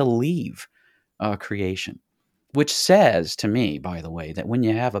get to leave creation, which says to me, by the way, that when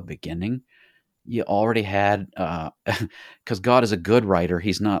you have a beginning, you already had, because God is a good writer.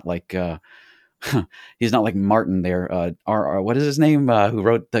 He's not like Martin there. What is his name? Who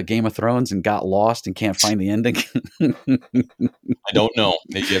wrote the Game of Thrones and got lost and can't find the ending? I don't know.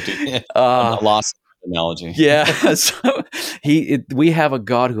 Maybe you have to. I'm lost analogy. Yeah. So we have a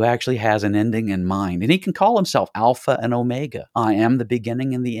God who actually has an ending in mind, and he can call himself Alpha and Omega. I am the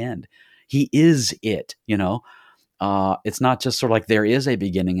beginning and the end. He is it, It's not just sort of like there is a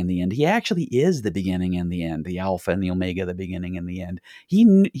beginning and the end. He actually is the beginning and the end, the Alpha and the Omega, the beginning and the end.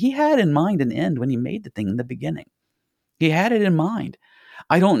 He had in mind an end when he made the thing in the beginning. He had it in mind.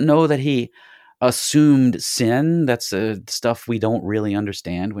 I don't know that he assumed sin. That's stuff we don't really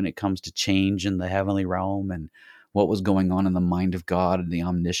understand when it comes to change in the heavenly realm and what was going on in the mind of God and the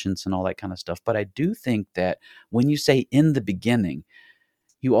omniscience and all that kind of stuff. But I do think that when you say in the beginning,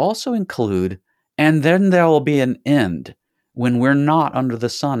 you also include, and then there will be an end when we're not under the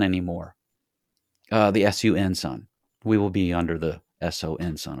sun anymore. The S-U-N sun. We will be under the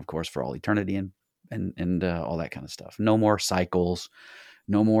S-O-N sun, of course, for all eternity and all that kind of stuff. No more cycles,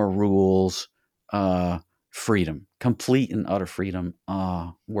 no more rules, freedom, complete and utter freedom,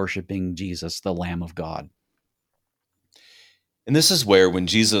 worshiping Jesus, the Lamb of God. And this is where when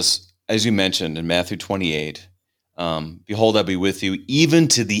Jesus, as you mentioned in Matthew 28, behold, I'll be with you even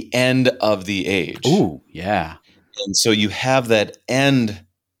to the end of the age. Ooh, yeah. And so you have that end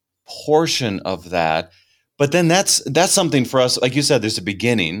portion of that. But then that's something for us. Like you said, there's a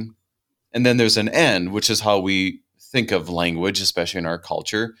beginning and then there's an end, which is how we think of language, especially in our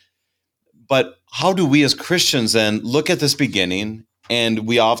culture. But how do we as Christians then look at this beginning? And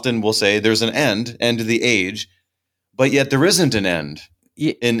we often will say there's an end to the age, but yet there isn't an end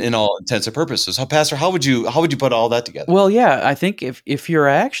in all intents and purposes. So, Pastor, how would you put all that together? Well, yeah, I think if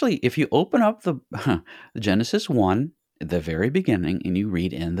you open up the Genesis 1 at the very beginning and you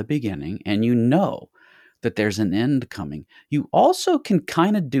read in the beginning and you know that there's an end coming, you also can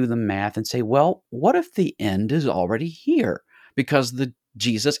kind of do the math and say, well, what if the end is already here? Because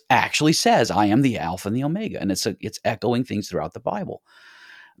Jesus actually says, I am the Alpha and the Omega, and it's echoing things throughout the Bible.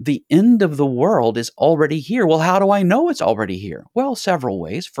 The end of the world is already here. Well, how do I know it's already here? Well, several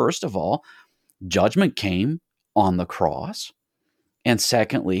ways. First of all, judgment came on the cross. And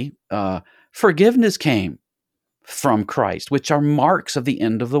secondly, forgiveness came from Christ, which are marks of the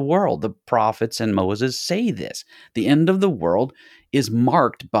end of the world. The prophets and Moses say this. The end of the world is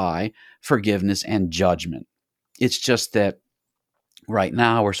marked by forgiveness and judgment. It's just that right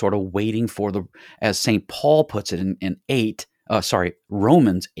now we're sort of waiting for as St. Paul puts it in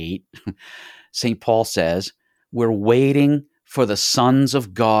Romans 8, St. Paul says, we're waiting for the sons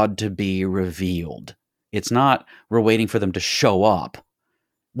of God to be revealed. It's not we're waiting for them to show up.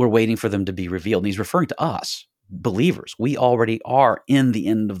 We're waiting for them to be revealed. And he's referring to us, believers. We already are in the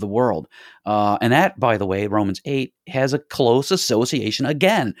end of the world. And that, by the way, Romans 8 has a close association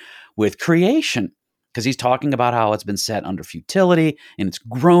again with creation, because he's talking about how it's been set under futility and it's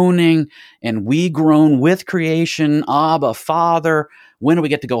groaning, and we groan with creation. Abba, Father, when do we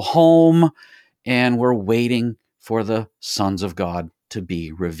get to go home? And we're waiting for the sons of God to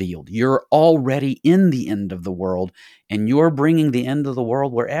be revealed. You're already in the end of the world, and you're bringing the end of the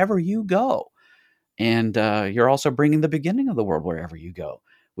world wherever you go. And you're also bringing the beginning of the world wherever you go,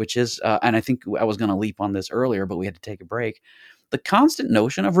 which is, and I think I was going to leap on this earlier, but we had to take a break, the constant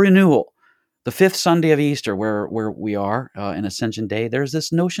notion of renewal. The fifth Sunday of Easter, where we are in Ascension Day, there's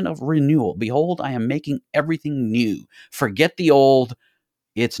this notion of renewal. Behold, I am making everything new. Forget the old,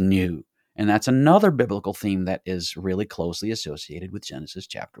 it's new. And that's another biblical theme that is really closely associated with Genesis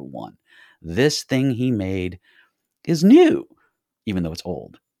chapter 1. This thing he made is new, even though it's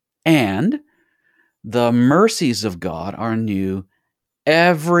old. And the mercies of God are new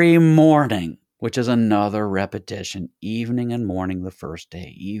every morning, which is another repetition, evening and morning the first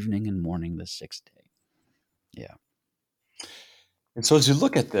day, evening and morning the sixth day. Yeah. And so as you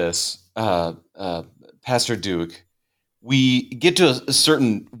look at this, Pastor Duke, we get to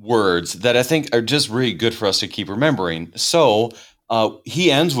certain words that I think are just really good for us to keep remembering. So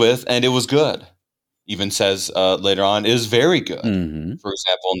he ends with, and it was good. Even says later on, it is very good. Mm-hmm. For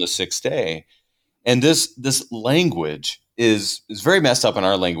example, on the sixth day. And this language is very messed up in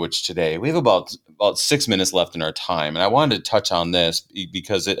our language today. We have about 6 minutes left in our time. And I wanted to touch on this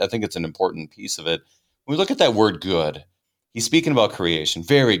because I think it's an important piece of it. When we look at that word good, he's speaking about creation,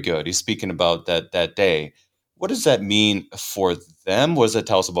 very good. He's speaking about that day. What does that mean for them? What does that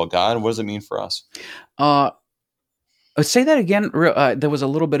tell us about God? And what does it mean for us? Say that again. There was a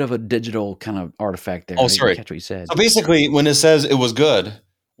little bit of a digital kind of artifact there. Oh, I sorry. didn't catch what you said. So basically, when it says it was good,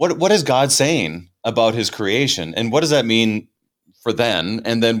 what is God saying about his creation? And what does that mean for them?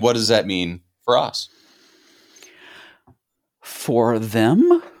 And then what does that mean for us? For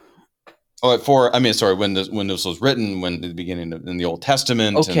them? Oh, when this was written, when at the beginning in the Old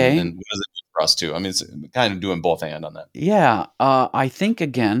Testament, Okay. and what does it mean for us too? I mean, it's kind of doing both hand on that. Yeah. I think,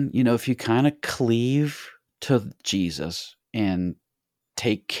 again, if you kind of cleave to Jesus and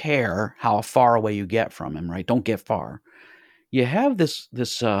take care how far away you get from him, right? Don't get far. You have this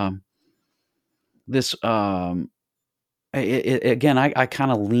again, I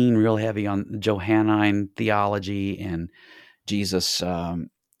kind of lean real heavy on Johannine theology and Jesus,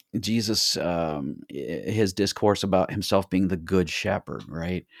 his discourse about himself being the good shepherd,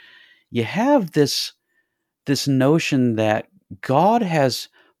 right? You have this notion that God has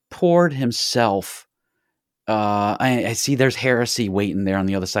poured himself. I see there's heresy waiting there on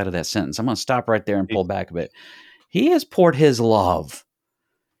the other side of that sentence. I'm going to stop right there and pull back a bit. He has poured his love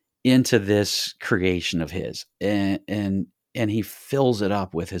into this creation of his, and he fills it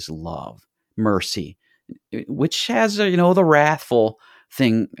up with his love, mercy, which has the wrathful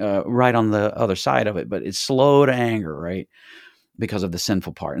thing right on the other side of it, but it's slow to anger, right? Because of the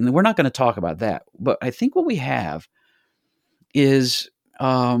sinful part. And we're not going to talk about that. But I think what we have is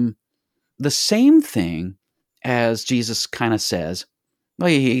the same thing as Jesus kind of says. Well,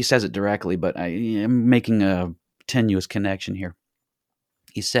 he says it directly, but I'm making a tenuous connection here.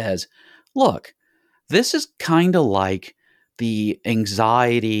 He says, look, this is kind of like the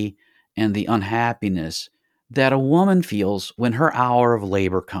anxiety and the unhappiness that a woman feels when her hour of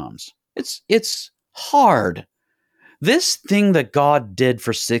labor comes. It's hard. This thing that God did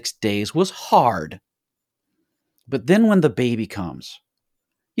for 6 days was hard. But then when the baby comes,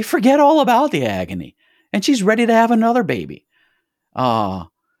 you forget all about the agony, and she's ready to have another baby. Because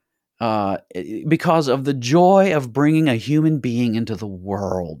of the joy of bringing a human being into the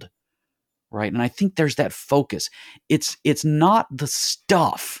world, right? And I think there's that focus. It's not the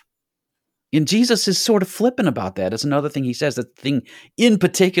stuff. And Jesus is sort of flippant about that. It's another thing he says. The thing in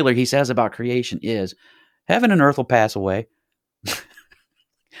particular he says about creation is, heaven and earth will pass away.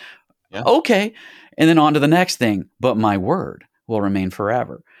 Yeah. Okay. And then on to the next thing. But my word will remain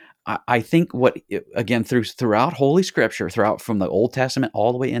forever. I think throughout Holy Scripture, throughout from the Old Testament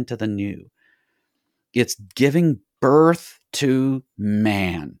all the way into the New, it's giving birth to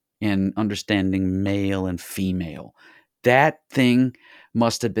man in understanding male and female. That thing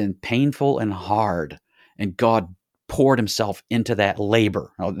must have been painful and hard, and God poured himself into that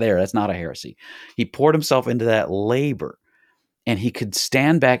labor. Oh, that's not a heresy. He poured himself into that labor, and he could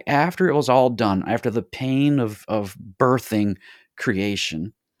stand back after it was all done, after the pain of birthing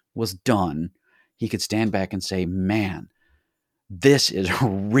creation was done. He could stand back and say, man, this is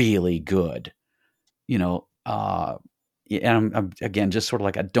really good. And I'm again, just sort of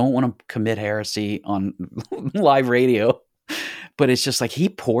like, I don't want to commit heresy on live radio, but it's just like he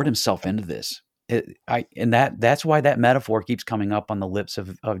poured himself into this. That's why that metaphor keeps coming up on the lips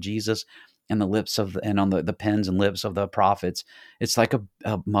of Jesus and the lips and on the pens and lips of the prophets. It's like a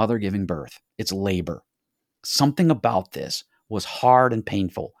mother giving birth. It's labor. Something about this was hard and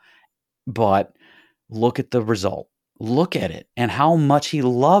painful, but look at the result. Look at it and how much he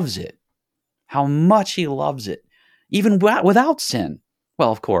loves it. How much he loves it, even without sin.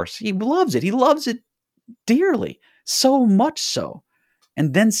 Well, of course, he loves it. He loves it dearly, so much so.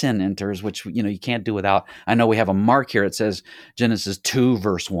 And then sin enters, which you can't do without. I know we have a mark here. It says Genesis 2,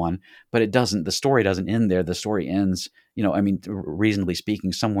 verse 1, but it doesn't. The story doesn't end there. The story ends, reasonably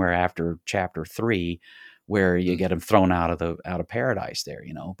speaking, somewhere after chapter 3, where you get him thrown out of paradise there.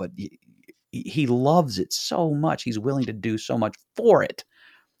 But he loves it so much. He's willing to do so much for it,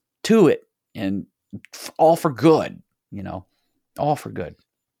 to it. And all for good, all for good.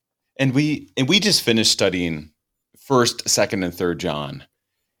 And we just finished studying 1st, 2nd, and 3rd John.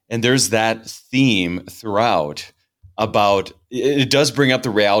 And there's that theme throughout about, it does bring up the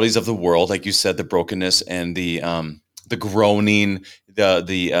realities of the world, like you said, the brokenness and the groaning,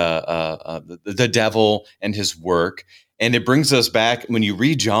 the devil and his work. And it brings us back when you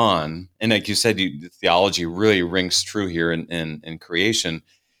read John, and like you said, the theology really rings true here in creation.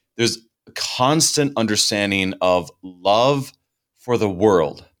 There's a constant understanding of love for the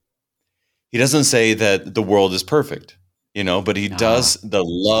world. He doesn't say that the world is perfect, but he does the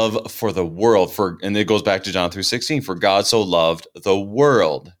love for the world. And it goes back to John 3:16, for God so loved the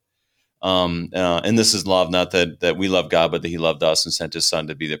world. And this is love, not that we love God, but that he loved us and sent his son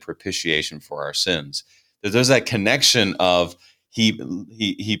to be the propitiation for our sins. There's that connection of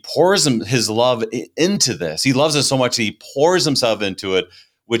he pours his love into this. He loves us so much he pours himself into it,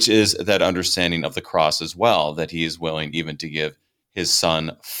 which is that understanding of the cross as well, that he is willing even to give his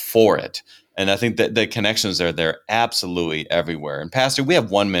son for it. And I think that the connections are there absolutely everywhere. And Pastor, we have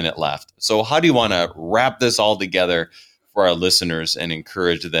 1 minute left. So how do you want to wrap this all together for our listeners and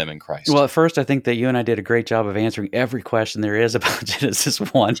encourage them in Christ? Well, at first, I think that you and I did a great job of answering every question there is about Genesis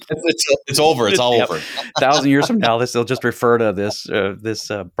 1. It's over. It's all over. 1,000 years from now, they'll just refer to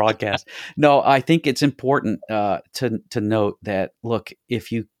this broadcast. No, I think it's important to note that, look,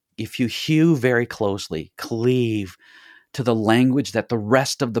 if you hew very closely, cleave to the language that the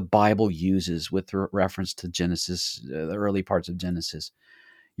rest of the Bible uses with reference to Genesis, the early parts of Genesis,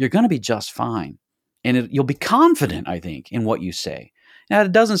 you're going to be just fine. And you'll be confident, I think, in what you say. Now,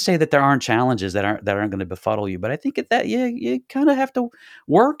 it doesn't say that there aren't challenges that aren't going to befuddle you, but I think that you kind of have to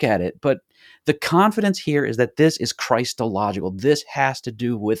work at it. But the confidence here is that this is Christological. This has to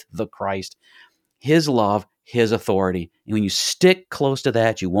do with the Christ, his love, his authority. And when you stick close to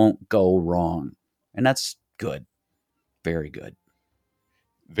that, you won't go wrong. And that's good. Very good.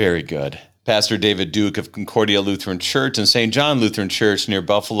 Very good. Pastor David Duke of Concordia Lutheran Church and St. John Lutheran Church near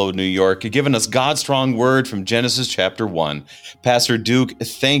Buffalo, New York, have given us God's strong word from Genesis chapter 1. Pastor Duke,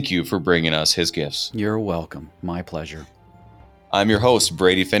 thank you for bringing us his gifts. You're welcome. My pleasure. I'm your host,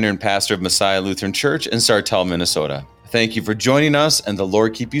 Brady Finner, and pastor of Messiah Lutheran Church in Sartell, Minnesota. Thank you for joining us, and the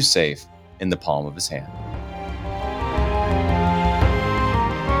Lord keep you safe in the palm of his hand.